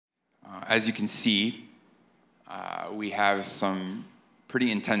As you can see, we have some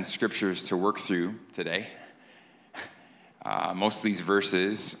pretty intense scriptures to work through today. Most of these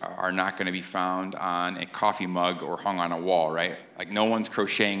verses are not going to be found on a coffee mug or hung on a wall, right? Like no one's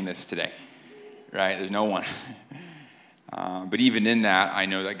crocheting this today, right? There's no one. But even in that, I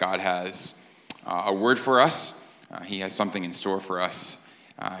know that God has a word for us. He has something in store for us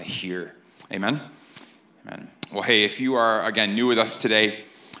here. Amen? Amen. Well, hey, if you are, again, new with us today,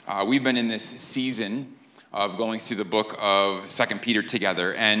 we've been in this season of going through the book of 2 Peter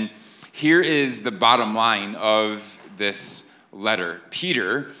together. And here is the bottom line of this letter.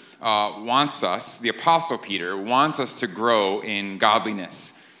 Peter wants us, the Apostle Peter, wants us to grow in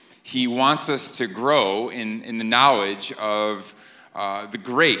godliness. He wants us to grow in the knowledge of the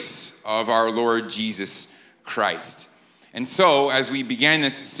grace of our Lord Jesus Christ. And so, as we began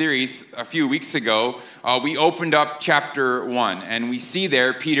this series a few weeks ago, we opened up chapter 1, and we see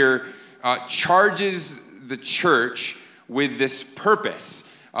there Peter charges the church with this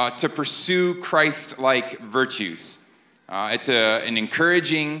purpose to pursue Christ-like virtues. It's an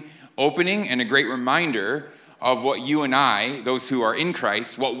encouraging opening and a great reminder of what you and I, those who are in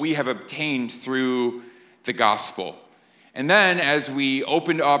Christ, what we have obtained through the gospel. And then as we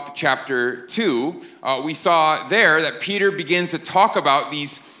opened up chapter 2, we saw there that Peter begins to talk about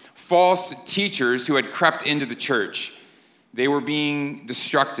these false teachers who had crept into the church. They were being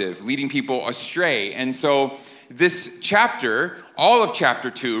destructive, leading people astray. And so this chapter, all of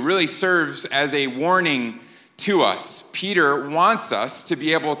chapter 2, really serves as a warning to us. Peter wants us to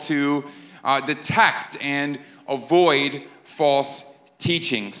be able to detect and avoid false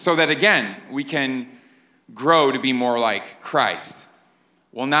teaching so that, again, we can grow to be more like Christ.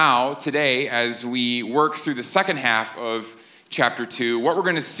 Well, now, today, as we work through the second half of chapter 2, what we're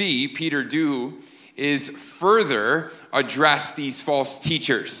going to see Peter do is further address these false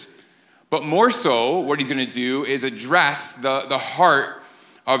teachers. But more so, what he's going to do is address the heart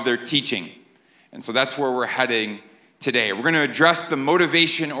of their teaching. And so that's where we're heading today. We're going to address the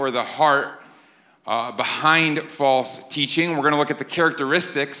motivation or the heart behind false teaching. We're going to look at the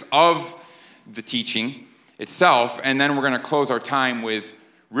characteristics of the teaching itself, and then we're going to close our time with,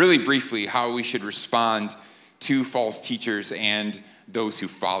 really briefly, how we should respond to false teachers and those who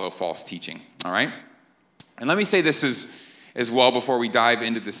follow false teaching, all right? And let me say this as well before we dive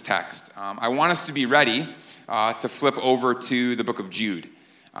into this text. I want us to be ready to flip over to the book of Jude.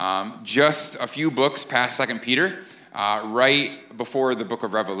 Just a few books past 2 Peter, right before the book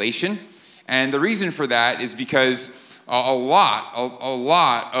of Revelation. And the reason for that is because a lot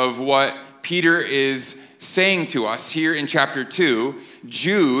of what Peter is saying to us here in chapter 2,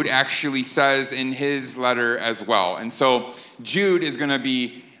 Jude actually says in his letter as well. And so Jude is going to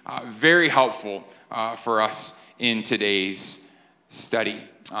be very helpful for us in today's study.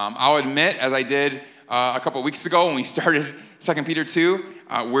 I'll admit, as I did a couple weeks ago when we started 2 Peter 2,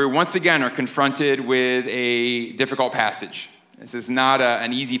 we once again are confronted with a difficult passage. This is not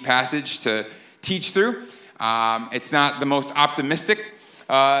an easy passage to teach through. It's not the most optimistic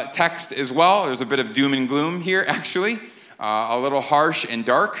text as well. There's a bit of doom and gloom here, actually. A little harsh and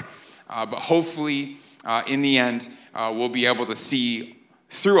dark. But hopefully, in the end, we'll be able to see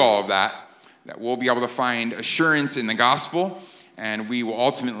through all of that we'll be able to find assurance in the gospel, and we will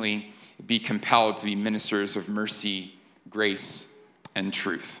ultimately be compelled to be ministers of mercy, grace, and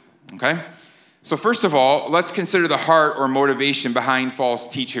truth. Okay? So first of all, let's consider the heart or motivation behind false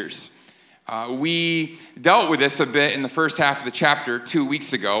teachers. We dealt with this a bit in the first half of the chapter 2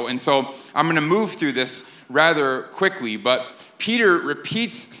 weeks ago, and so I'm going to move through this rather quickly, but Peter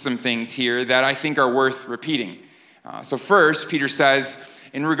repeats some things here that I think are worth repeating. So first, Peter says,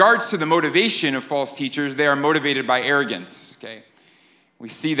 in regards to the motivation of false teachers, they are motivated by arrogance. Okay, we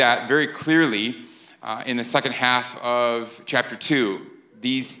see that very clearly in the second half of chapter 2.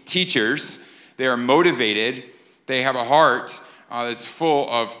 These teachers, they are motivated, they have a heart that's full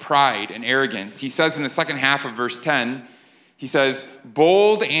of pride and arrogance. He says in the second half of verse 10, he says,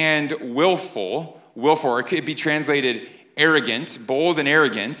 bold and willful, or it could be translated arrogant, bold and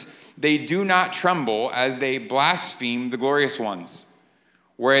arrogant, they do not tremble as they blaspheme the glorious ones.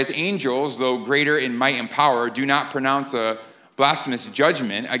 Whereas angels, though greater in might and power, do not pronounce a blasphemous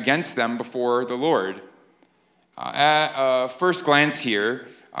judgment against them before the Lord. At first glance here,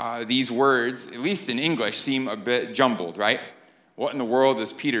 these words, at least in English, seem a bit jumbled, right? What in the world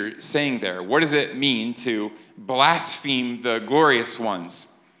is Peter saying there? What does it mean to blaspheme the glorious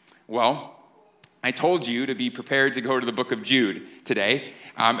ones? Well, I told you to be prepared to go to the book of Jude today,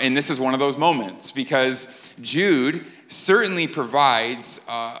 and this is one of those moments because Jude certainly provides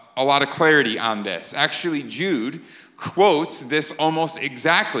a lot of clarity on this. Actually, Jude quotes this almost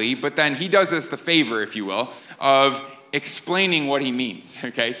exactly, but then he does us the favor, if you will, of explaining what he means,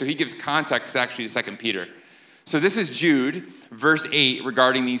 okay? So he gives context actually to 2 Peter. So this is Jude, verse 8,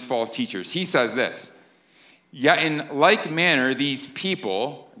 regarding these false teachers. He says this, "Yet in like manner, these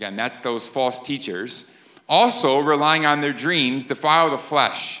people," again, that's those false teachers, "also relying on their dreams, defile the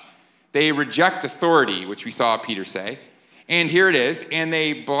flesh. They reject authority," which we saw Peter say. And here it is, "and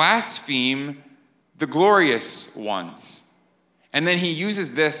they blaspheme the glorious ones." And then he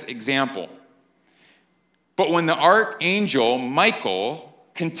uses this example. "But when the archangel Michael,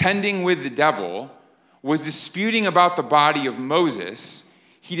 contending with the devil, was disputing about the body of Moses,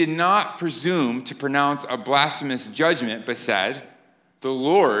 he did not presume to pronounce a blasphemous judgment, but said, 'The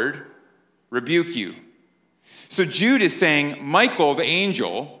Lord rebuke you.'" So Jude is saying Michael, the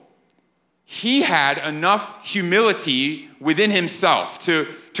angel, he had enough humility within himself to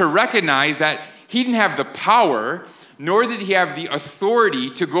recognize that he didn't have the power, nor did he have the authority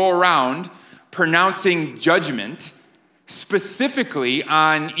to go around pronouncing judgment specifically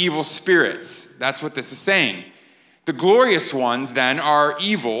on evil spirits. That's what this is saying. The glorious ones, then, are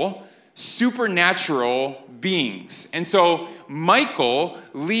evil, supernatural beings. And so Michael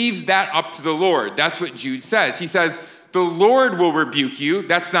leaves that up to the Lord. That's what Jude says. He says, "The Lord will rebuke you.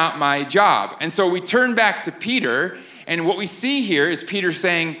 That's not my job." And so we turn back to Peter, and what we see here is Peter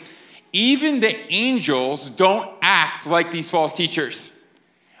saying, even the angels don't act like these false teachers.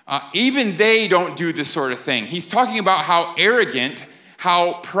 Even they don't do this sort of thing. He's talking about how arrogant,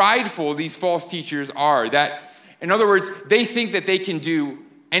 how prideful these false teachers are. That, in other words, they think that they can do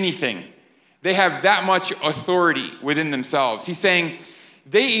anything. They have that much authority within themselves. He's saying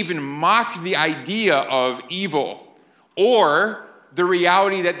they even mock the idea of evil or the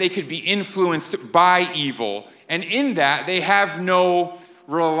reality that they could be influenced by evil. And in that, they have no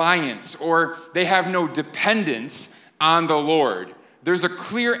reliance or they have no dependence on the Lord. There's a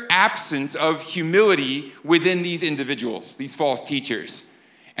clear absence of humility within these individuals, these false teachers.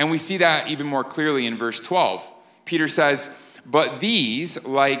 And we see that even more clearly in verse 12. Peter says, "But these,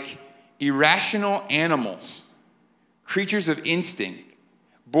 like irrational animals, creatures of instinct,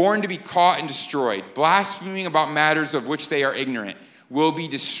 born to be caught and destroyed, blaspheming about matters of which they are ignorant, will be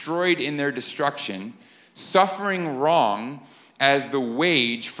destroyed in their destruction, suffering wrong as the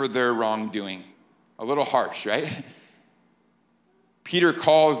wage for their wrongdoing." A little harsh, right? Peter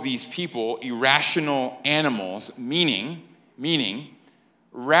calls these people irrational animals, meaning,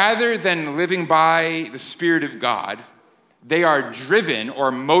 rather than living by the Spirit of God, they are driven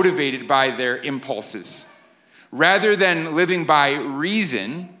or motivated by their impulses. Rather than living by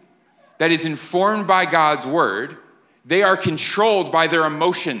reason that is informed by God's word, they are controlled by their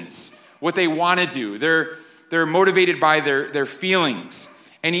emotions, what they want to do. They're motivated by their feelings.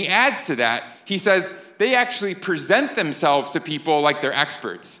 And he adds to that, he says, they actually present themselves to people like they're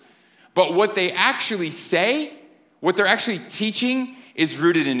experts. But what they actually say, what they're actually teaching, is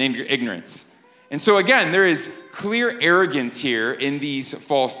rooted in ignorance. And so again, there is clear arrogance here in these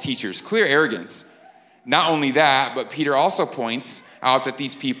false teachers. Clear arrogance. Not only that, but Peter also points out that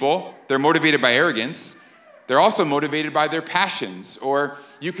these people, they're motivated by arrogance. They're also motivated by their passions. Or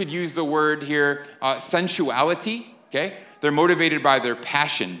you could use the word here, sensuality. Okay? They're motivated by their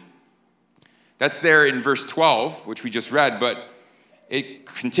passion. That's there in verse 12, which we just read, but it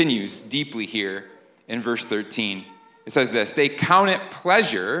continues deeply here in verse 13. It says this, "They count it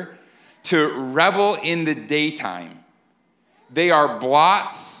pleasure to revel in the daytime. They are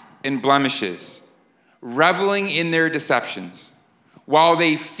blots and blemishes, reveling in their deceptions, while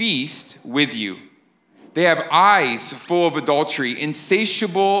they feast with you. They have eyes full of adultery,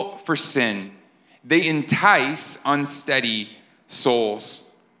 insatiable for sin. They entice unsteady souls."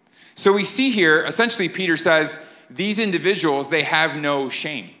 So we see here, essentially Peter says, these individuals, they have no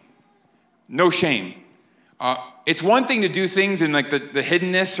shame. No shame. It's one thing to do things in like the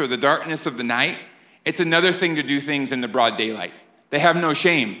hiddenness or the darkness of the night. It's another thing to do things in the broad daylight. They have no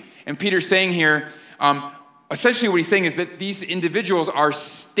shame. And Peter's saying here, essentially what he's saying is that these individuals are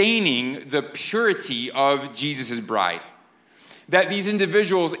staining the purity of Jesus' bride. That these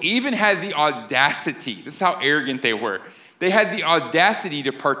individuals even had the audacity, this is how arrogant they were, they had the audacity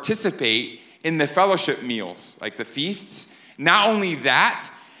to participate in the fellowship meals, like the feasts. Not only that,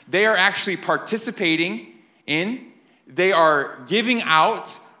 they are actually participating in, they are giving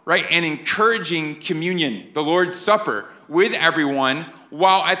out, right, and encouraging communion, the Lord's Supper, with everyone,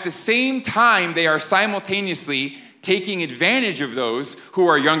 while at the same time they are simultaneously taking advantage of those who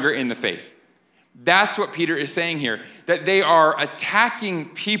are younger in the faith. That's what Peter is saying here, that they are attacking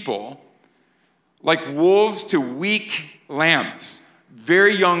people like wolves to weak lambs,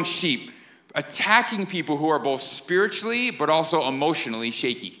 very young sheep, attacking people who are both spiritually but also emotionally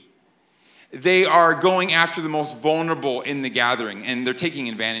shaky. They are going after the most vulnerable in the gathering, and they're taking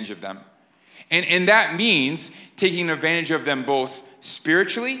advantage of them. And that means taking advantage of them both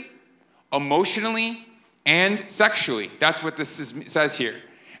spiritually, emotionally, and sexually. That's what says here.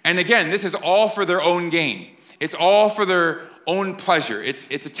 And again, this is all for their own gain. It's all for their own pleasure. It's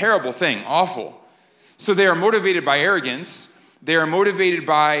a terrible thing, awful. So they are motivated by arrogance. They are motivated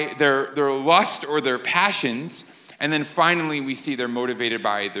by their lust or their passions. And then finally, we see they're motivated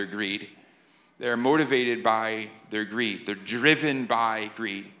by their greed. They're motivated by their greed. They're driven by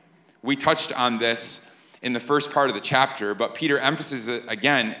greed. We touched on this in the first part of the chapter, but Peter emphasizes it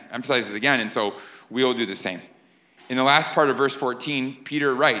again, and so we'll do the same. In the last part of verse 14,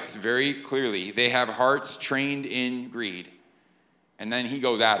 Peter writes very clearly, they have hearts trained in greed. And then he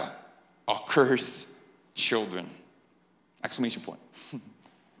goes at them. Accursed children. Exclamation point.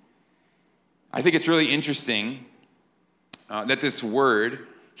 I think it's really interesting that this word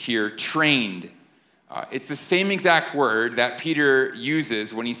here, trained, it's the same exact word that Peter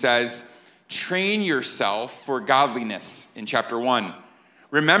uses when he says, train yourself for godliness in chapter 1.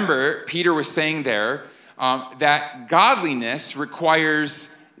 Remember, Peter was saying there that godliness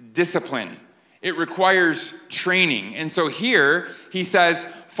requires discipline. It requires training. And so here he says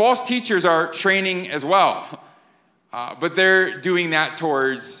false teachers are training as well. But they're doing that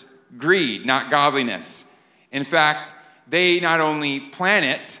towards greed, not godliness. In fact, they not only plan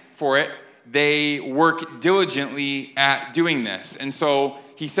it for it, they work diligently at doing this. And so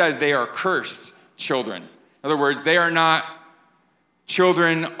he says they are cursed children. In other words, they are not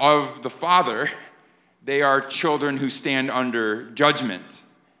children of the Father. They are children who stand under judgment.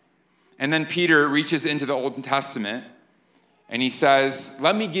 And then Peter reaches into the Old Testament and he says,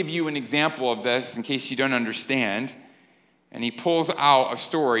 let me give you an example of this in case you don't understand. And he pulls out a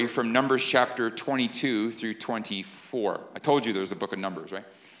story from Numbers chapter 22 through 24. I told you there's a book of Numbers, right?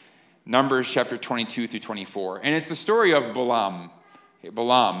 Numbers chapter 22 through 24. And it's the story of Balaam.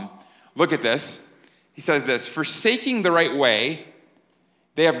 Balaam, look at this. He says this, forsaking the right way,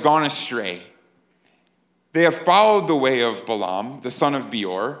 they have gone astray. They have followed the way of Balaam, the son of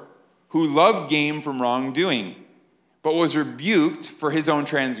Beor, who loved gain from wrongdoing, but was rebuked for his own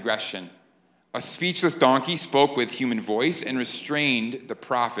transgression. A speechless donkey spoke with human voice and restrained the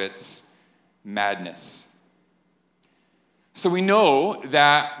prophet's madness. So we know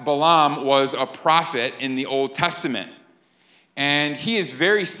that Balaam was a prophet in the Old Testament. And he is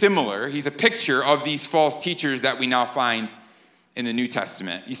very similar. He's a picture of these false teachers that we now find in the New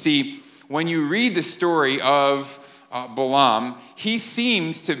Testament. You see, when you read the story of Balaam, he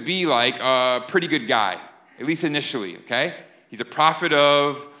seems to be like a pretty good guy, at least initially, okay? He's a prophet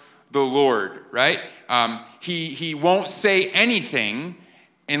of the Lord, right? He won't say anything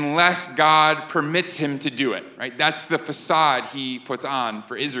unless God permits him to do it, right? That's the facade he puts on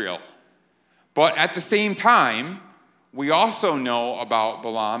for Israel. But at the same time, we also know about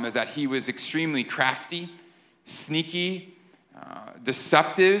Balaam is that he was extremely crafty, sneaky,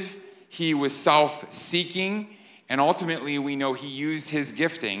 deceptive. He was self-seeking, and ultimately we know he used his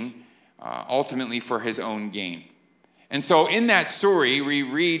gifting ultimately for his own gain. And so in that story, we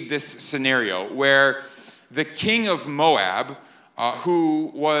read this scenario where the king of Moab,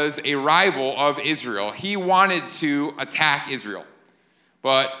 who was a rival of Israel, he wanted to attack Israel.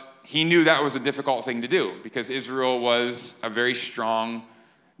 But he knew that was a difficult thing to do because Israel was a very strong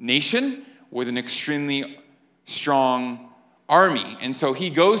nation with an extremely strong army. And so he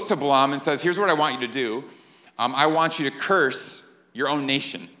goes to Balaam and says, here's what I want you to do. I want you to curse your own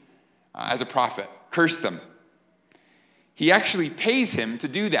nation as a prophet. Curse them. He actually pays him to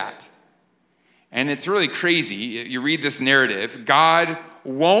do that. And it's really crazy. You read this narrative. God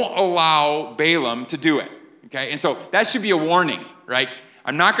won't allow Balaam to do it. Okay? And so that should be a warning, right?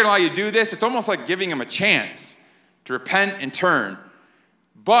 I'm not going to allow you to do this. It's almost like giving him a chance to repent and turn.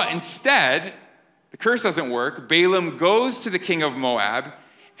 But instead, the curse doesn't work. Balaam goes to the king of Moab,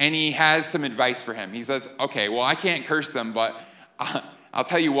 and he has some advice for him. He says, okay, well, I can't curse them, but I'll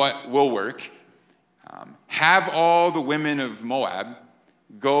tell you what will work. Have all the women of Moab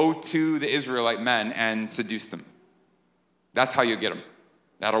go to the Israelite men and seduce them. That's how you get them.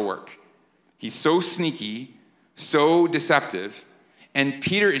 That'll work. He's so sneaky, so deceptive. And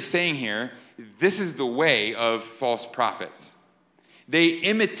Peter is saying here, this is the way of false prophets. They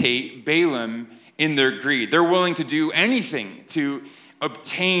imitate Balaam in their greed. They're willing to do anything to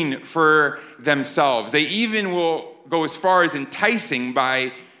obtain for themselves. They even will go as far as enticing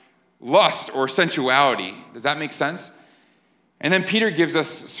by lust or sensuality. Does that make sense? And then Peter gives us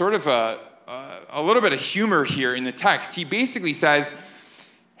sort of a little bit of humor here in the text. He basically says,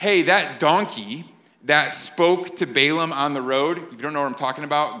 hey, that donkey that spoke to Balaam on the road, if you don't know what I'm talking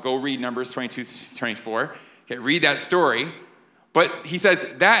about, go read Numbers 22-24. Okay, read that story. But he says,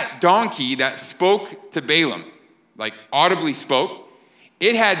 that donkey that spoke to Balaam, like audibly spoke,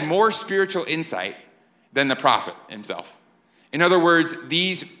 it had more spiritual insight than the prophet himself. In other words,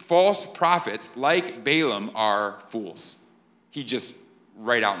 these false prophets, like Balaam, are fools. He just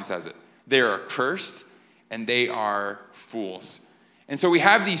right out and says it. They are accursed, and they are fools. And so we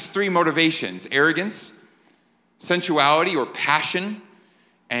have these three motivations: arrogance, sensuality or passion,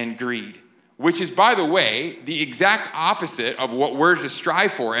 and greed, which is, by the way, the exact opposite of what we're to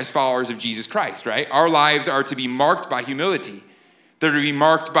strive for as followers of Jesus Christ, right? Our lives are to be marked by humility. They're to be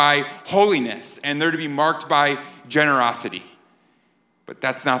marked by holiness, and they're to be marked by generosity. But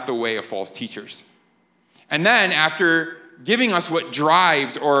that's not the way of false teachers. And then after giving us what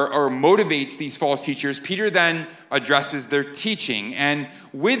drives or motivates these false teachers, Peter then addresses their teaching. And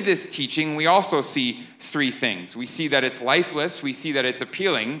with this teaching, we also see three things. We see that it's lifeless, we see that it's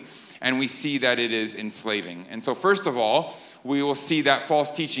appealing, and we see that it is enslaving. And so first of all, we will see that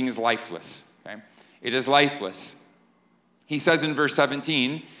false teaching is lifeless. Okay? It is lifeless. He says in verse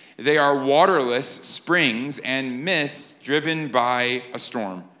 17, they are waterless springs and mists driven by a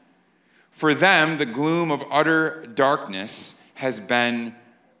storm. For them, the gloom of utter darkness has been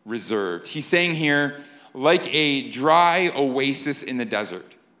reserved. He's saying here, like a dry oasis in the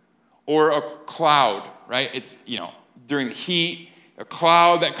desert, or a cloud, right? It's, during the heat, a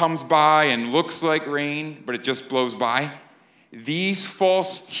cloud that comes by and looks like rain, but it just blows by. These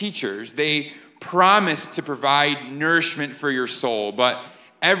false teachers, they promise to provide nourishment for your soul, but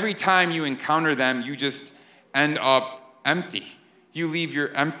every time you encounter them, you just end up empty. You leave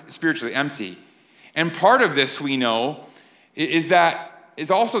spiritually empty. And part of this, we know, is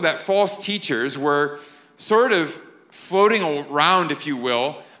also that false teachers were sort of floating around, if you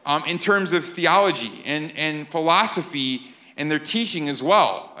will, in terms of theology and philosophy and their teaching as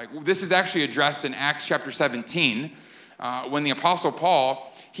well. Like, this is actually addressed in Acts chapter 17, when the Apostle Paul,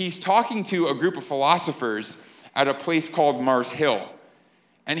 he's talking to a group of philosophers at a place called Mars Hill.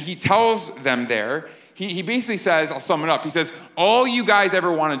 And he tells them there, he basically says, I'll sum it up. He says, all you guys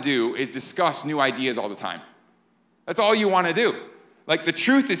ever want to do is discuss new ideas all the time. That's all you want to do. Like, the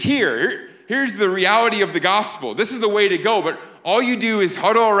truth is here. Here's the reality of the gospel. This is the way to go. But all you do is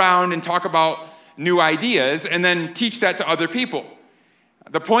huddle around and talk about new ideas and then teach that to other people.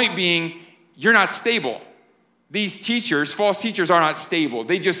 The point being, you're not stable. These teachers, false teachers, are not stable.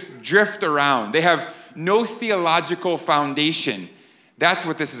 They just drift around. They have no theological foundation. That's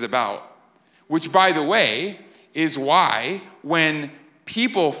what this is about. Which, by the way, is why when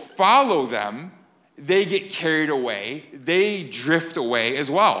people follow them, they get carried away. They drift away as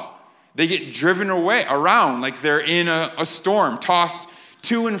well. They get driven away around like they're in a storm, tossed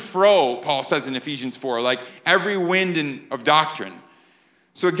to and fro, Paul says in Ephesians 4, like every wind of doctrine.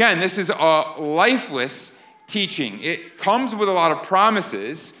 So again, this is a lifeless teaching. It comes with a lot of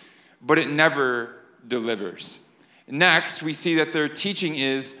promises, but it never delivers. Next, we see that their teaching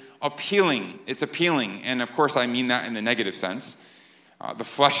is appealing. It's appealing. And of course, I mean that in the negative sense, the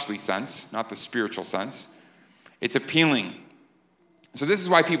fleshly sense, not the spiritual sense. It's appealing. So this is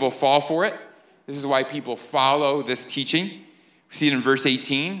why people fall for it. This is why people follow this teaching. We see it in verse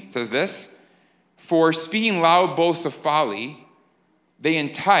 18. It says this, for speaking loud boasts of folly, they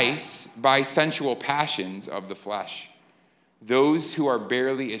entice by sensual passions of the flesh those who are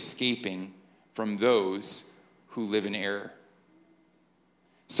barely escaping from those who live in error.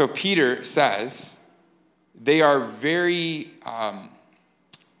 So Peter says they are very,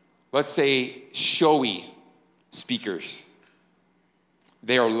 let's say, showy speakers.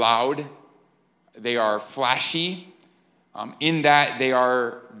 They are loud. They are flashy, in that they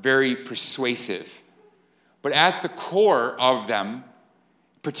are very persuasive. But at the core of them,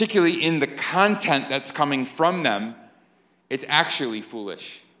 particularly in the content that's coming from them, it's actually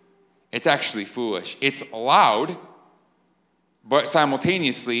foolish. It's actually foolish. It's loud, but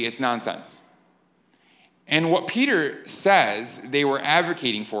simultaneously, it's nonsense. And what Peter says they were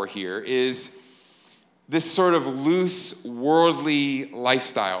advocating for here is this sort of loose, worldly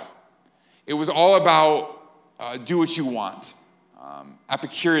lifestyle. It was all about do what you want.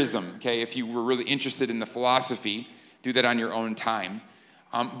 Epicurism, okay? If you were really interested in the philosophy, do that on your own time.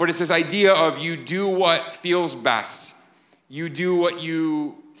 But it's this idea of you do what feels best. You do what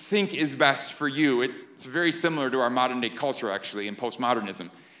you think is best for you. It's very similar to our modern day culture, actually, in postmodernism.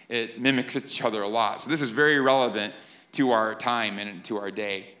 It mimics each other a lot. So this is very relevant to our time and to our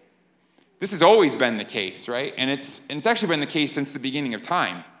day. This has always been the case, right? And it's actually been the case since the beginning of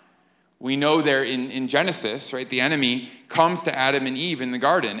time. We know there in Genesis, right, the enemy comes to Adam and Eve in the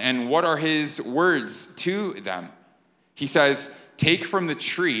garden. And what are his words to them? He says, take from the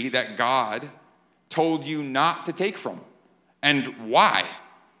tree that God told you not to take from. And why?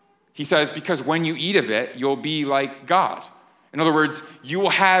 He says, because when you eat of it, you'll be like God. In other words, you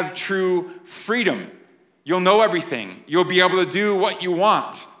will have true freedom. You'll know everything. You'll be able to do what you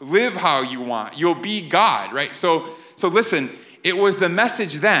want, live how you want. You'll be God, right? So listen, it was the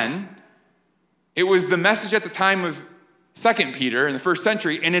message then. It was the message at the time of 2 Peter in the first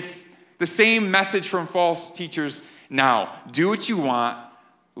century, and it's the same message from false teachers now. Do what you want,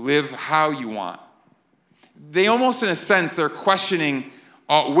 live how you want. They almost, in a sense, they're questioning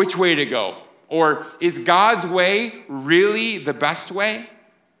which way to go. Or is God's way really the best way?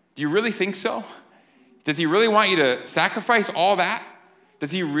 Do you really think so? Does he really want you to sacrifice all that?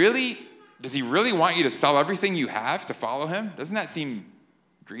 Does he really want you to sell everything you have to follow him? Doesn't that seem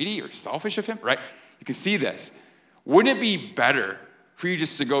greedy or selfish of him, right? You can see this. Wouldn't it be better for you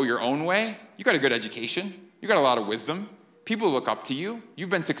just to go your own way? You got a good education. You got a lot of wisdom. People look up to you. You've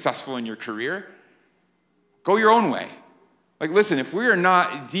been successful in your career. Go your own way. Like, listen, if we are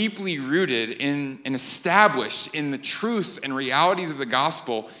not deeply rooted and established in the truths and realities of the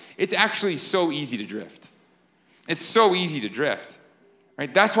gospel, it's actually so easy to drift. It's so easy to drift,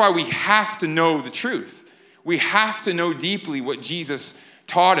 right? That's why we have to know the truth. We have to know deeply what Jesus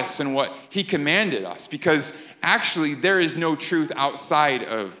taught us and what he commanded us, because actually there is no truth outside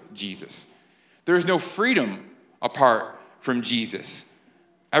of Jesus. There is no freedom apart from Jesus.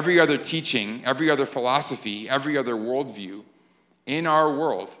 Every other teaching, every other philosophy, every other worldview in our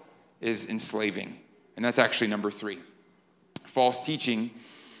world is enslaving. And that's actually number 3. False teaching,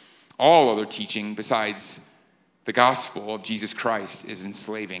 all other teaching besides the gospel of Jesus Christ is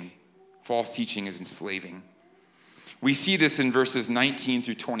enslaving. False teaching is enslaving. We see this in verses 19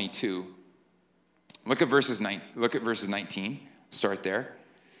 through 22. Look at verses 19. Start there.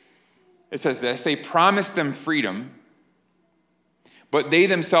 It says this: they promise them freedom, but they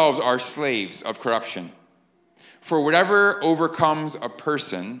themselves are slaves of corruption. For whatever overcomes a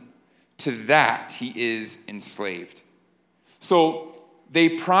person, to that he is enslaved. So they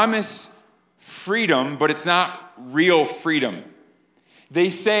promise freedom, but it's not real freedom. They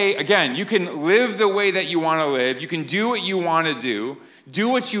say, again, you can live the way that you want to live. You can do what you want to do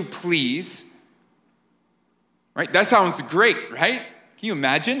what you please. Right? That sounds great, right? Can you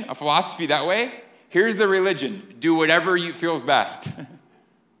imagine a philosophy that way? Here's the religion. Do whatever feels best.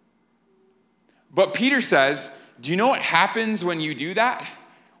 But Peter says, do you know what happens when you do that?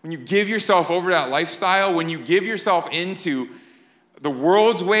 When you give yourself over to that lifestyle, when you give yourself into the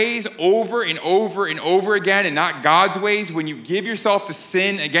world's ways over and over and over again and not God's ways, when you give yourself to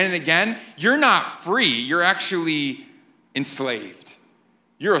sin again and again, you're not free. You're actually enslaved.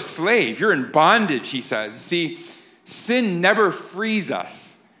 You're a slave. You're in bondage, he says. See, sin never frees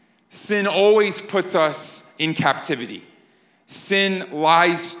us. Sin always puts us in captivity. Sin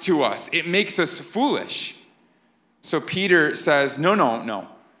lies to us. It makes us foolish. So Peter says, no.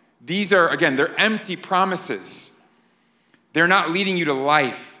 These are, again, they're empty promises. They're not leading you to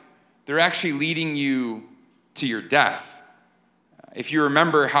life. They're actually leading you to your death. If you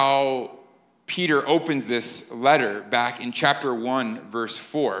remember how Peter opens this letter back in chapter 1, verse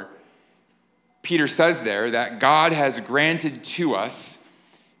 4, Peter says there that God has granted to us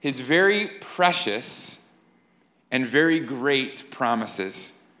his very precious and very great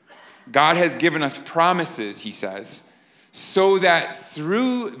promises. God has given us promises, he says, so that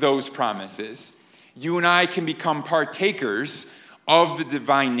through those promises, you and I can become partakers of the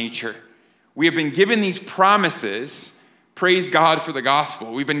divine nature. We have been given these promises. Praise God for the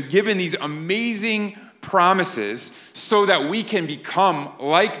gospel. We've been given these amazing promises so that we can become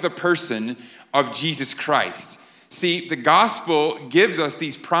like the person of Jesus Christ. See, the gospel gives us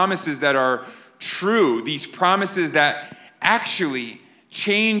these promises that are true, these promises that actually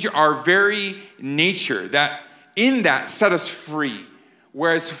change our very nature, that in that set us free,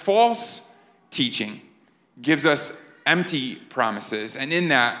 whereas false teaching gives us empty promises, and in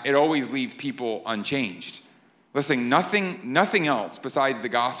that, it always leaves people unchanged. Listen, nothing else besides the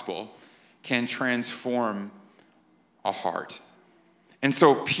gospel can transform a heart. And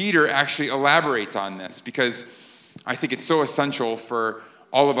so Peter actually elaborates on this because I think it's so essential for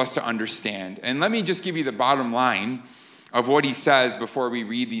all of us to understand. And let me just give you the bottom line of what he says before we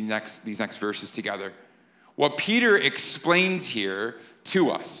read these next verses together. What Peter explains here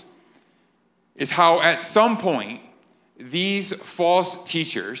to us is how at some point these false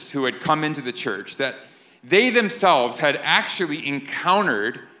teachers who had come into the church, that they themselves had actually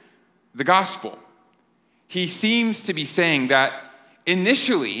encountered the gospel. He seems to be saying that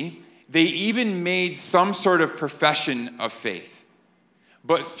initially They even made some sort of profession of faith.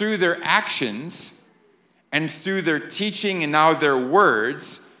 But through their actions and through their teaching and now their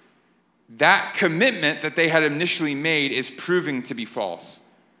words, that commitment that they had initially made is proving to be false.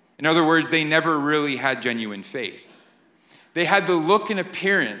 In other words, they never really had genuine faith. They had the look and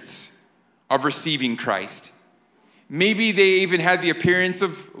appearance of receiving Christ. Maybe they even had the appearance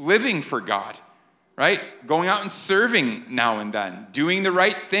of living for God, right? Going out and serving now and then, doing the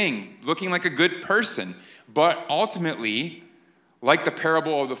right thing, looking like a good person. But ultimately, like the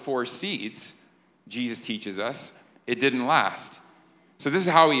parable of the 4 seeds, Jesus teaches us, it didn't last. So this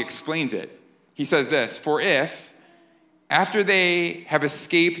is how he explains it. He says this, "For if, after they have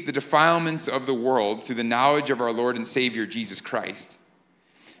escaped the defilements of the world through the knowledge of our Lord and Savior Jesus Christ,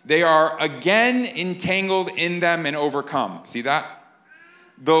 they are again entangled in them and overcome." See that?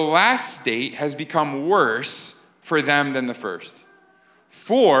 "The last state has become worse for them than the first.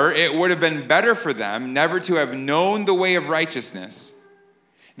 For it would have been better for them never to have known the way of righteousness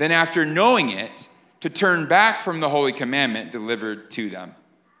than after knowing it to turn back from the holy commandment delivered to them."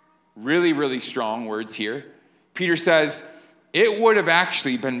 Really, really strong words here. Peter says, it would have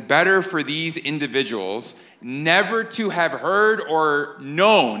actually been better for these individuals never to have heard or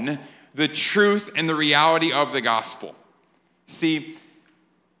known the truth and the reality of the gospel. See,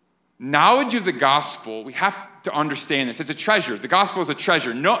 knowledge of the gospel, we have to understand this. It's a treasure. The gospel is a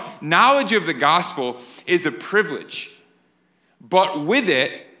treasure. No, knowledge of the gospel is a privilege. But with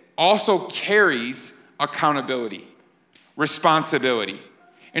it also carries accountability, responsibility.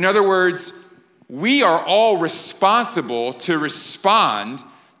 In other words, we are all responsible to respond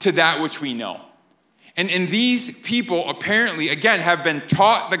to that which we know. And these people apparently, again, have been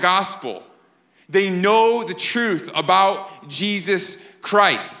taught the gospel. They know the truth about Jesus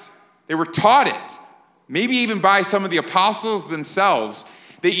Christ. They were taught it, maybe even by some of the apostles themselves.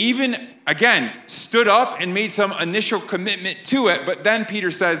 They even, again, stood up and made some initial commitment to it, but then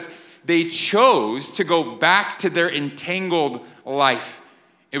Peter says they chose to go back to their entangled life.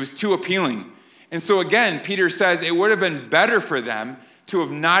 It was too appealing. And so again, Peter says it would have been better for them to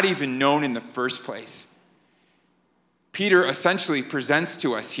have not even known in the first place. Peter essentially presents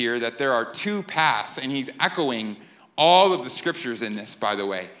to us here that there are 2 paths, and he's echoing all of the scriptures in this, by the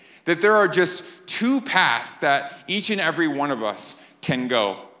way, that there are just 2 paths that each and every one of us can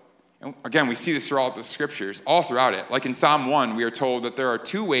go. And again, we see this throughout the scriptures, all throughout it. Like in Psalm 1, we are told that there are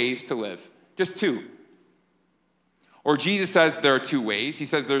 2 ways to live, just 2. Or Jesus says there are 2 ways. He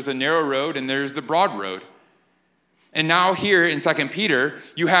says there's the narrow road and there's the broad road. And now here in 2 Peter,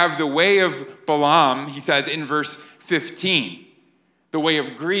 you have the way of Balaam, he says in verse 15. The way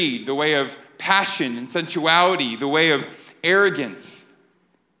of greed, the way of passion and sensuality, the way of arrogance,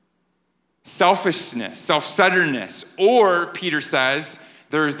 selfishness, self-centeredness. Or, Peter says,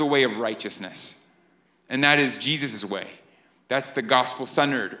 there is the way of righteousness. And that is Jesus' way. That's the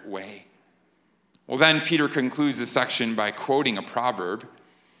gospel-centered way. Well, then Peter concludes this section by quoting a proverb.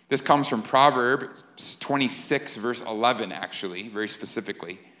 This comes from Proverbs 26, verse 11, actually, very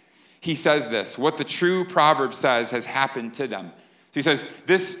specifically. He says this, what the true proverb says has happened to them. So he says,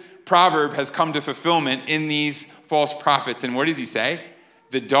 this proverb has come to fulfillment in these false prophets. And what does he say?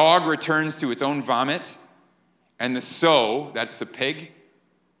 The dog returns to its own vomit, and the sow, that's the pig,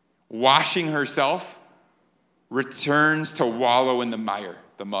 washing herself, returns to wallow in the mire,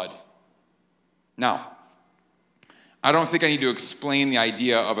 the mud. Now, I don't think I need to explain the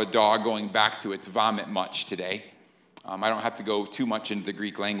idea of a dog going back to its vomit much today. I don't have to go too much into the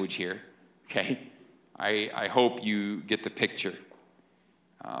Greek language here, okay? I hope you get the picture.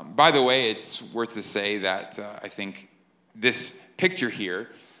 By the way, it's worth to say that I think this picture here,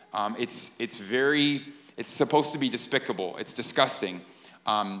 it's supposed to be despicable. It's disgusting.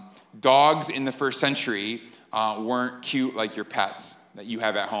 Dogs in the first century weren't cute like your pets that you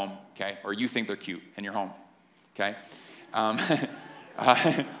have at home, okay? Or you think they're cute in your home, okay?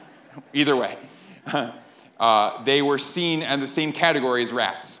 Either way. They were seen in the same category as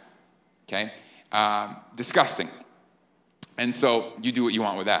rats, okay? Disgusting. And so you do what you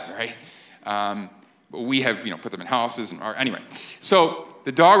want with that, right? But we have, put them in houses. Anyway, so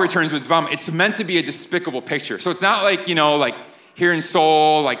the dog returns with its vomit. It's meant to be a despicable picture. So it's not like, like here in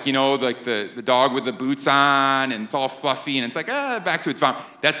Seoul, like, like the dog with the boots on, and it's all fluffy, and it's like, back to its vomit.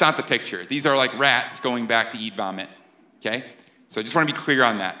 That's not the picture. These are like rats going back to eat vomit, okay? So I just want to be clear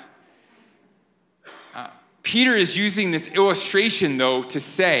on that. Peter is using this illustration, though, to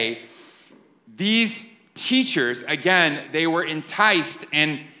say these teachers, again, they were enticed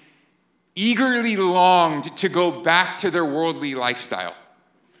and eagerly longed to go back to their worldly lifestyle.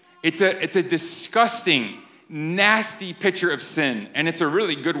 It's a disgusting, nasty picture of sin, and it's a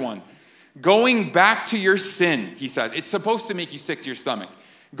really good one. Going back to your sin, he says, it's supposed to make you sick to your stomach.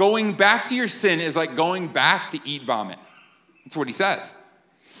 Going back to your sin is like going back to eat vomit. That's what he says.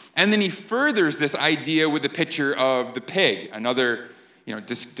 And then he furthers this idea with the picture of the pig, another,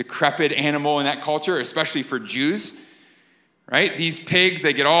 decrepit animal in that culture, especially for Jews, right? These pigs,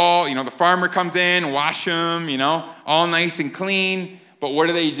 they get all, the farmer comes in, wash them, all nice and clean. But what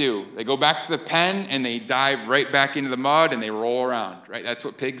do? They go back to the pen and they dive right back into the mud and they roll around, right? That's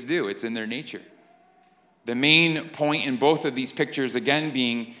what pigs do. It's in their nature. The main point in both of these pictures, again,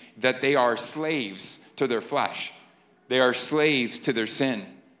 being that they are slaves to their flesh. They are slaves to their sin.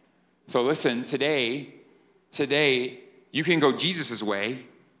 So listen, today, you can go Jesus' way.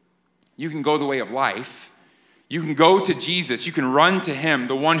 You can go the way of life. You can go to Jesus. You can run to him,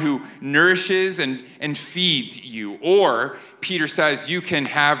 the one who nourishes and feeds you. Or, Peter says, you can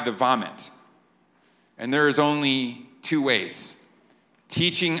have the vomit. And there is only two ways.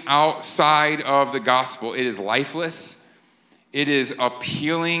 Teaching outside of the gospel, it is lifeless, it is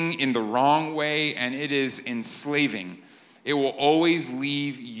appealing in the wrong way, and it is enslaving. It will always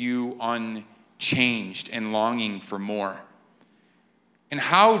leave you unchanged and longing for more. And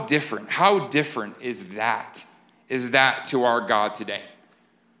how different is that to our God today,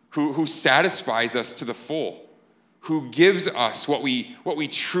 who satisfies us to the full, who gives us what we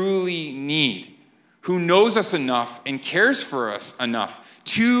truly need, who knows us enough and cares for us enough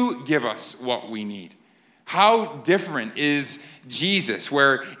to give us what we need. How different is Jesus,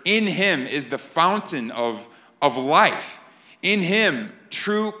 where in him is the fountain of life. In him,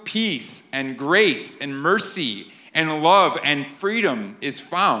 true peace and grace and mercy and love and freedom is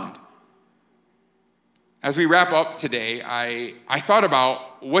found. As we wrap up today, I thought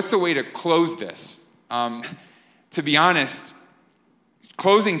about what's a way to close this. To be honest,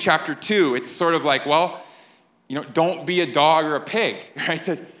 closing chapter 2, it's sort of like, don't be a dog or a pig,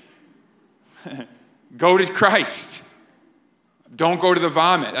 right? Go to Christ. Don't go to the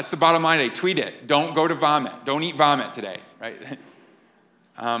vomit. That's the bottom line today. Tweet it. Don't go to vomit. Don't eat vomit today, right?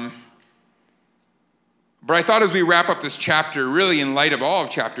 But I thought as we wrap up this chapter, really in light of all of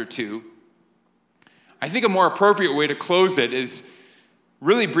chapter 2, I think a more appropriate way to close it is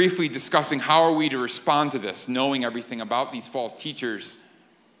really briefly discussing how are we to respond to this, knowing everything about these false teachers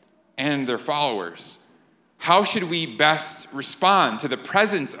and their followers. How should we best respond to the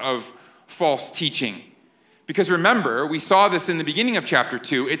presence of false teaching? Because remember, we saw this in the beginning of chapter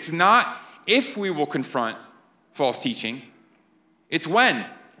 2. It's not if we will confront false teaching, it's when.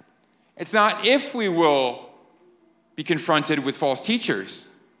 It's not if we will be confronted with false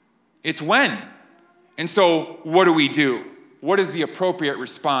teachers, it's when. And so what do? What is the appropriate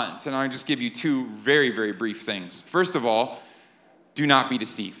response? And I'll just give you two very, very brief things. First of all, do not be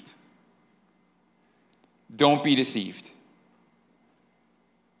deceived. Don't be deceived.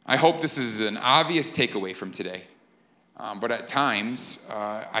 I hope this is an obvious takeaway from today. But at times,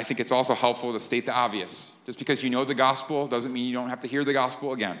 I think it's also helpful to state the obvious. Just because you know the gospel doesn't mean you don't have to hear the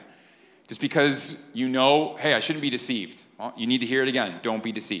gospel again. Just because you know, hey, I shouldn't be deceived. Well, you need to hear it again. Don't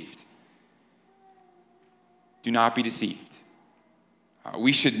be deceived. Do not be deceived.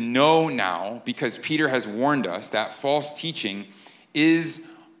 We should know now, because Peter has warned us, that false teaching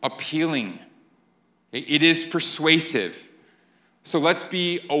is appealing. It is persuasive. So let's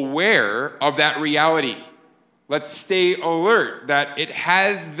be aware of that reality. Let's stay alert that it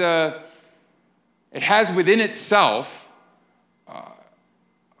has within itself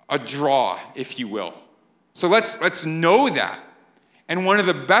a draw, if you will. So let's know that. And one of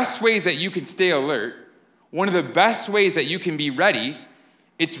the best ways that you can stay alert, one of the best ways that you can be ready,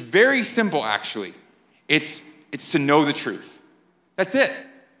 it's very simple actually. It's to know the truth. That's it.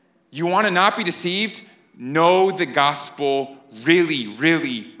 You want to not be deceived? Know the gospel really,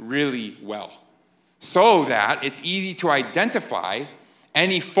 really, really well, so that it's easy to identify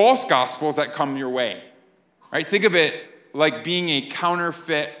any false gospels that come your way. Right? Think of it like being a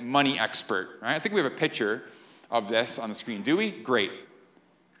counterfeit money expert. Right? I think we have a picture of this on the screen. Do we? Great.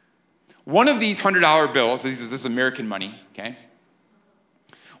 One of these $100 bills, this is American money, okay?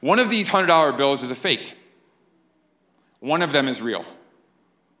 One of these $100 bills is a fake. One of them is real.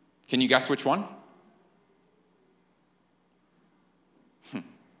 Can you guess which one?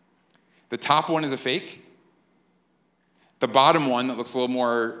 The top one is a fake. The bottom one that looks a little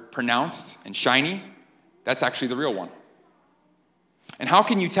more pronounced and shiny, that's actually the real one. And how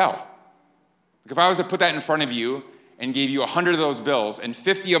can you tell? Like if I was to put that in front of you and gave you 100 of those bills, and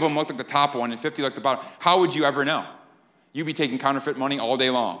 50 of them looked like the top one and 50 like the bottom, how would you ever know? You'd be taking counterfeit money all day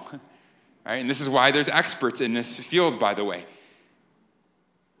long. Right? And this is why there's experts in this field, by the way.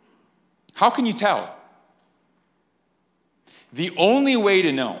 How can you tell? The only way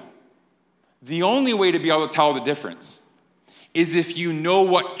to know The only way to be able to tell the difference is if you know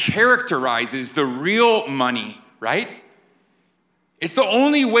what characterizes the real money, right? It's the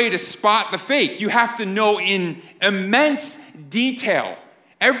only way to spot the fake. You have to know in immense detail,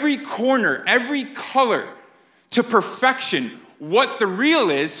 every corner, every color, to perfection, what the real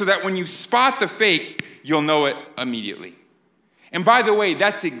is, so that when you spot the fake, you'll know it immediately. And by the way,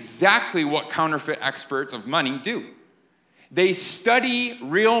 that's exactly what counterfeit experts of money do. They study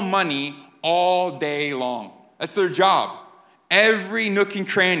real money all day long. That's their job. Every nook and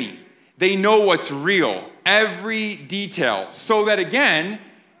cranny. They know what's real, every detail, so that again,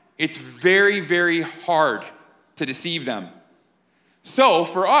 it's very, very hard to deceive them. So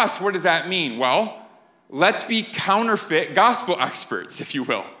for us, what does that mean? Well, let's be counterfeit gospel experts, if you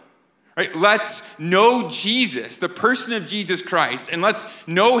will. Right? Let's know Jesus, the person of Jesus Christ, and let's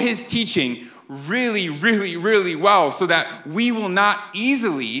know his teaching really, really, really well so that we will not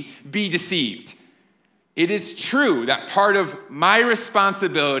easily be deceived. It is true that part of my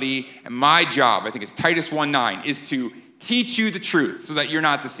responsibility and my job, I think it's Titus 1:9, is to teach you the truth so that you're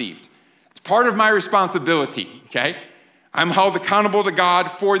not deceived. It's part of my responsibility, okay? I'm held accountable to God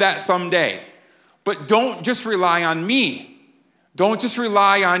for that someday. But don't just rely on me. Don't just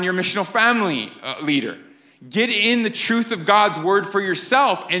rely on your missional family leader. Get in the truth of God's word for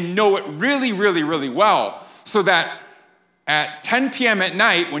yourself and know it really, really, really well so that at 10 p.m. at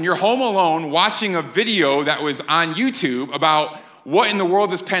night, when you're home alone watching a video that was on YouTube about what in the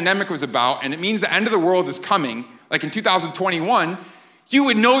world this pandemic was about, and it means the end of the world is coming, like in 2021, you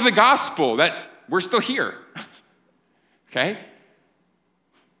would know the gospel that we're still here. Okay?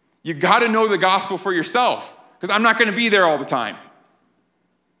 You got to know the gospel for yourself, because I'm not going to be there all the time.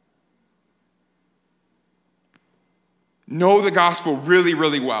 Know the gospel really,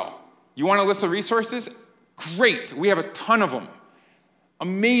 really well. You want a list of resources? Great. We have a ton of them.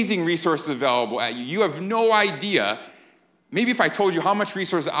 Amazing resources available at you. You have no idea. Maybe if I told you how much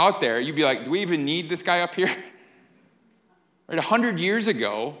resources are out there, you'd be like, do we even need this guy up here? Right, 100 years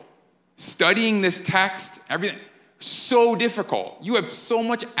ago, studying this text, everything, so difficult. You have so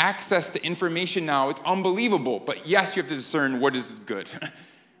much access to information now, it's unbelievable. But yes, you have to discern what is good,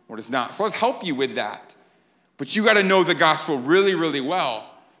 what is not. So let's help you with that. But you got to know the gospel really, really well,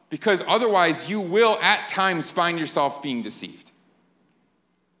 because otherwise you will at times find yourself being deceived.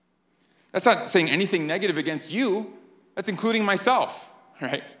 That's not saying anything negative against you. That's including myself,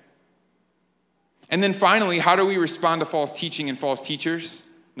 right? And then finally, how do we respond to false teaching and false teachers?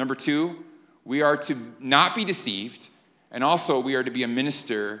 Number 2, we are to not be deceived, and also we are to be a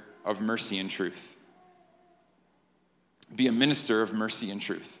minister of mercy and truth. Be a minister of mercy and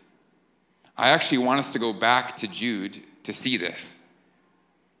truth. I actually want us to go back to Jude to see this.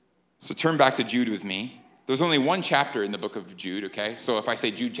 So turn back to Jude with me. There's only one chapter in the book of Jude, okay? So if I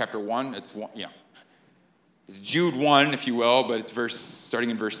say Jude chapter 1, it's one, it's Jude 1, if you will, but it's starting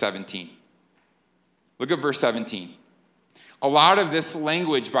in verse 17. Look at verse 17. A lot of this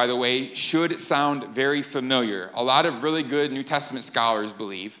language, by the way, should sound very familiar. A lot of really good New Testament scholars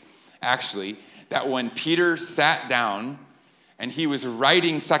believe, actually, that when Peter sat down and he was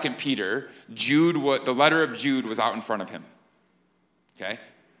writing 2 Peter, the letter of Jude was out in front of him. Okay?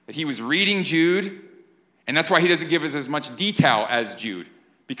 That he was reading Jude, and that's why he doesn't give us as much detail as Jude,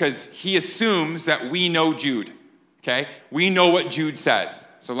 because he assumes that we know Jude. Okay? We know what Jude says.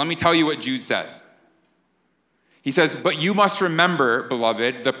 So let me tell you what Jude says. He says, but you must remember,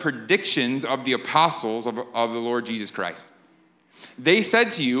 beloved, the predictions of the apostles of the Lord Jesus Christ. They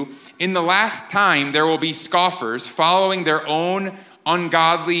said to you, in the last time there will be scoffers following their own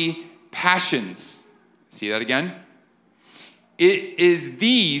ungodly passions. See that again? It is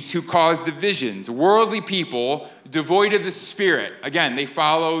these who cause divisions, worldly people devoid of the Spirit. Again, they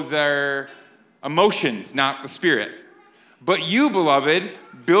follow their emotions, not the Spirit. But you, beloved,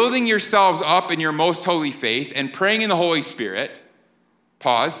 building yourselves up in your most holy faith and praying in the Holy Spirit.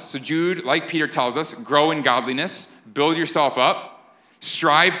 Pause. So Jude, like Peter tells us, grow in godliness, build yourself up,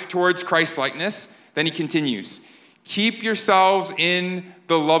 strive towards Christ-likeness. Then he continues, keep yourselves in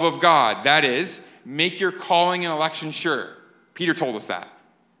the love of God. That is, make your calling and election sure. Peter told us that.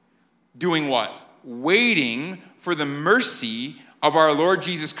 Doing what? Waiting for the mercy of our Lord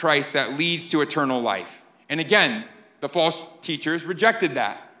Jesus Christ that leads to eternal life. And again, the false teachers rejected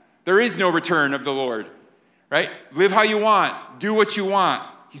that. There is no return of the Lord, right? Live how you want. Do what you want.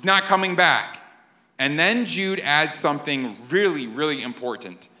 He's not coming back. And then Jude adds something really, really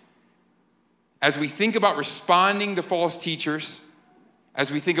important. As we think about responding to false teachers,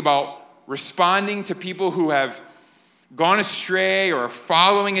 as we think about responding to people who have gone astray or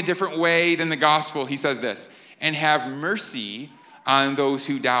following a different way than the gospel, he says this, and have mercy on those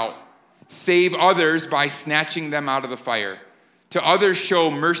who doubt. save others by snatching them out of the fire. To others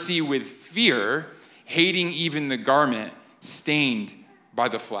show mercy with fear, hating even the garment stained by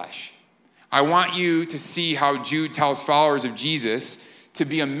the flesh. I want you to see how Jude tells followers of Jesus to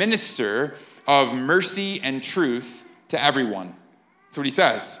be a minister of mercy and truth to everyone. That's what he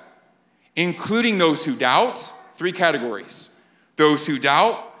says. Including those who doubt, 3 categories. Those who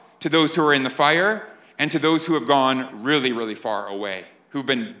doubt, to those who are in the fire, and to those who have gone really, really far away, who've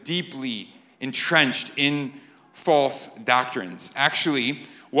been deeply entrenched in false doctrines. Actually,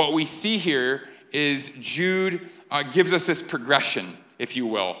 what we see here is Jude gives us this progression, if you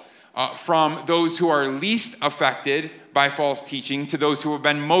will, from those who are least affected by false teaching to those who have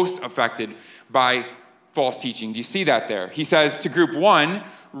been most affected by false teaching. Do you see that there? He says to group 1,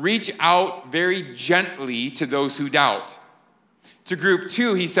 reach out very gently to those who doubt. To group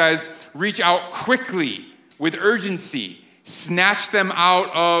 2, he says, reach out quickly with urgency, snatch them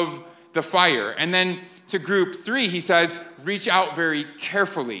out of the fire. And then to group 3, he says, reach out very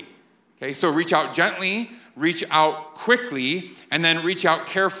carefully. Okay, so reach out gently, reach out quickly, and then reach out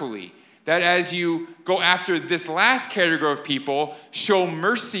carefully. That as you go after this last category of people, show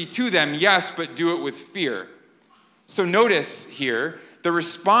mercy to them, yes, but do it with fear. So notice here, the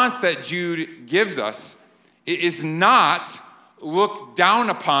response that Jude gives us is not look down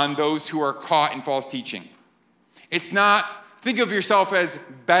upon those who are caught in false teaching. It's not think of yourself as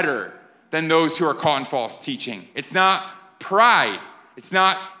better than those who are caught in false teaching. It's not pride. It's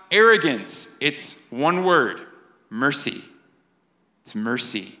not arrogance. It's one word, mercy. It's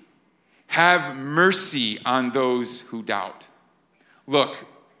mercy. Have mercy on those who doubt. Look,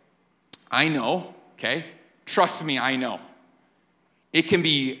 I know, okay? Trust me, I know. It can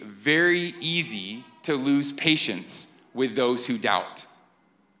be very easy to lose patience with those who doubt.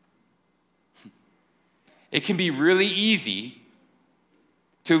 It can be really easy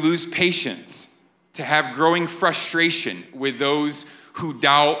to lose patience, to have growing frustration with those who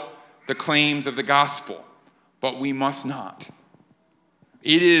doubt the claims of the gospel. But we must not.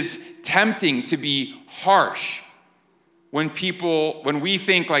 It is tempting to be harsh when we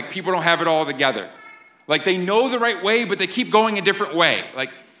think like people don't have it all together. Like they know the right way, but they keep going a different way.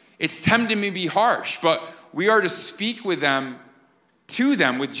 Like it's tempting to be harsh, but we are to speak with them, to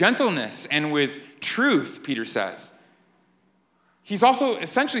them with gentleness and with truth, Peter says. He's also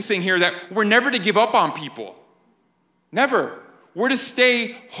essentially saying here that we're never to give up on people. Never. We're to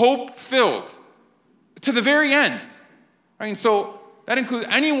stay hope-filled to the very end. I mean, so that includes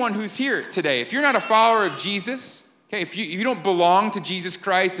anyone who's here today. If you're not a follower of Jesus, okay, if you don't belong to Jesus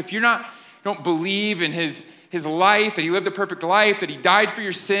Christ, if you don't believe in his life, that he lived a perfect life, that he died for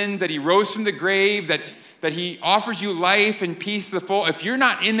your sins, that he rose from the grave, that he offers you life and peace to the full. If you're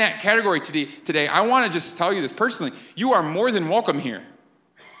not in that category today, I want to just tell you this personally. You are more than welcome here.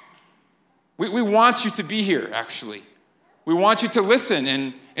 We want you to be here, actually. We want you to listen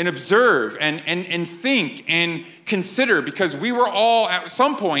and observe and think and consider, because we were all, at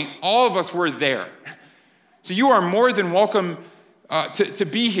some point, all of us were there. So you are more than welcome to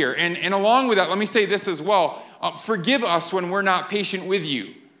be here. And along with that, let me say this as well. Forgive us when we're not patient with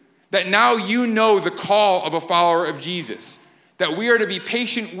you. That now you know the call of a follower of Jesus. That we are to be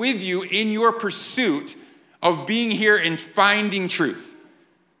patient with you in your pursuit of being here and finding truth.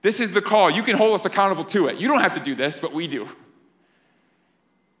 This is the call. You can hold us accountable to it. You don't have to do this, but we do.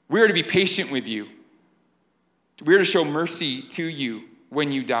 We are to be patient with you. We are to show mercy to you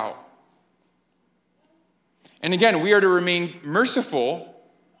when you doubt. And again, we are to remain merciful,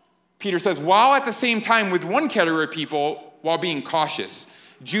 Peter says, while at the same time with one category of people, while being cautious.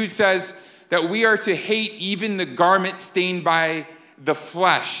 Jude says that we are to hate even the garment stained by the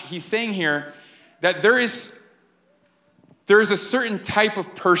flesh. He's saying here that there is a certain type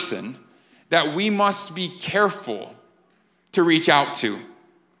of person that we must be careful to reach out to.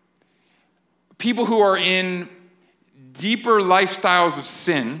 People who are in deeper lifestyles of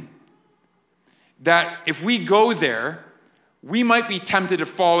sin, that if we go there, we might be tempted to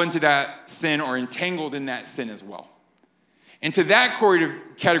fall into that sin or entangled in that sin as well. And to that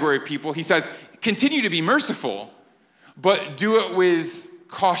category of people, he says, continue to be merciful, but do it with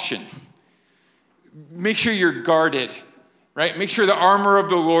caution. Make sure you're guarded, right? Make sure the armor of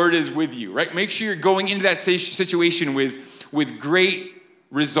the Lord is with you, right? Make sure you're going into that situation with great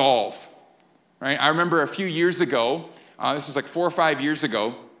resolve, right? I remember a few years ago, this was like 4 or 5 years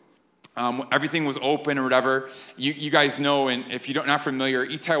ago, everything was open or whatever. You guys know, and if you're not familiar,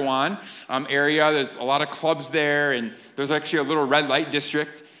 Itaewon area, there's a lot of clubs there, and there's actually a little red light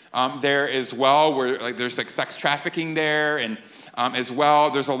district there as well, where like there's like sex trafficking there, and as well.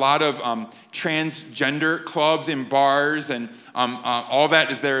 There's a lot of transgender clubs and bars, and all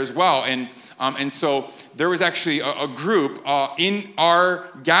that is there as well. And so there was actually a group in our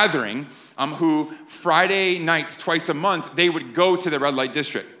gathering who Friday nights, twice a month, they would go to the red light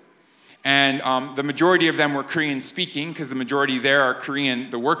district. And the majority of them were Korean speaking, because the majority there are Korean,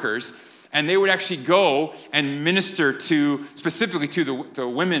 the workers. And they would actually go and minister specifically to the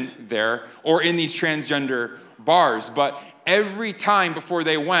women there, or in these transgender bars. But every time before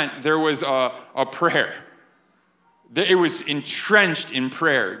they went, there was a prayer. It was entrenched in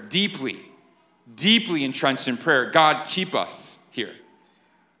prayer, deeply entrenched in prayer. God, keep us here,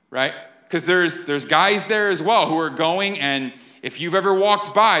 right? Because there's guys there as well who are going, and if you've ever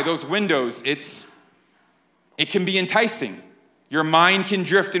walked by those windows, it can be enticing. Your mind can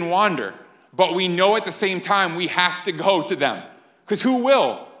drift and wander. But we know at the same time we have to go to them. Because who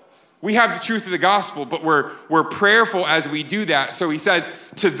will? We have the truth of the gospel, but we're prayerful as we do that. So he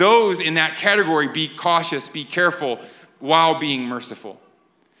says to those in that category, be cautious, be careful, while being merciful.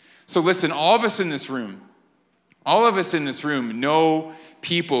 So listen, all of us in this room know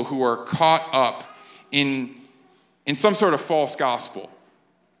people who are caught up in some sort of false gospel.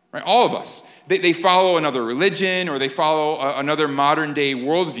 Right? All of us. They follow another religion, or they follow another modern day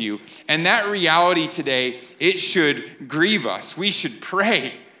worldview. And that reality today, it should grieve us. We should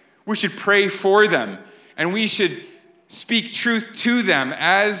pray. We should pray for them. And we should speak truth to them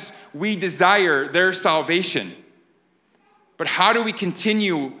as we desire their salvation. But how do we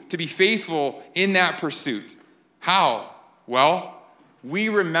continue to be faithful in that pursuit? How? Well, we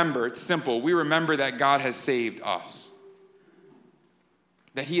remember, it's simple, we remember that God has saved us.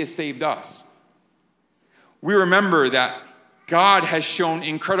 That he has saved us. We remember that God has shown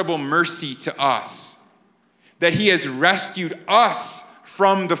incredible mercy to us. That he has rescued us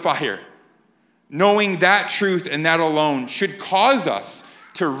from the fire. Knowing that truth and that alone should cause us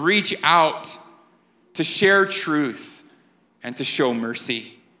to reach out, to share truth, and to show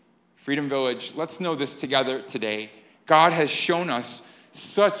mercy. Freedom Village, let's know this together today. God has shown us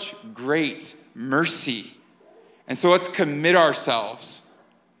such great mercy. And so let's commit ourselves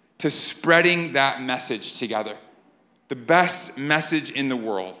to spreading that message together. The best message in the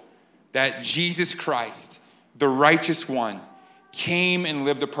world, that Jesus Christ, the righteous one, came and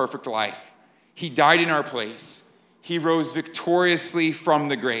lived a perfect life. He died in our place. He rose victoriously from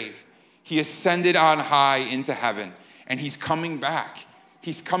the grave. He ascended on high into heaven, and he's coming back.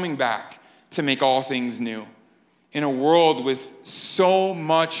 He's coming back to make all things new. In a world with so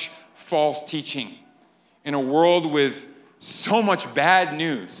much false teaching, in a world with so much bad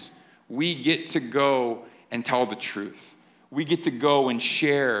news, we get to go and tell the truth. We get to go and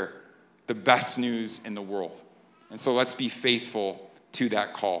share the best news in the world. And so let's be faithful to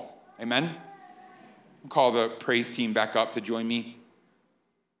that call. Amen? I'll call the praise team back up to join me.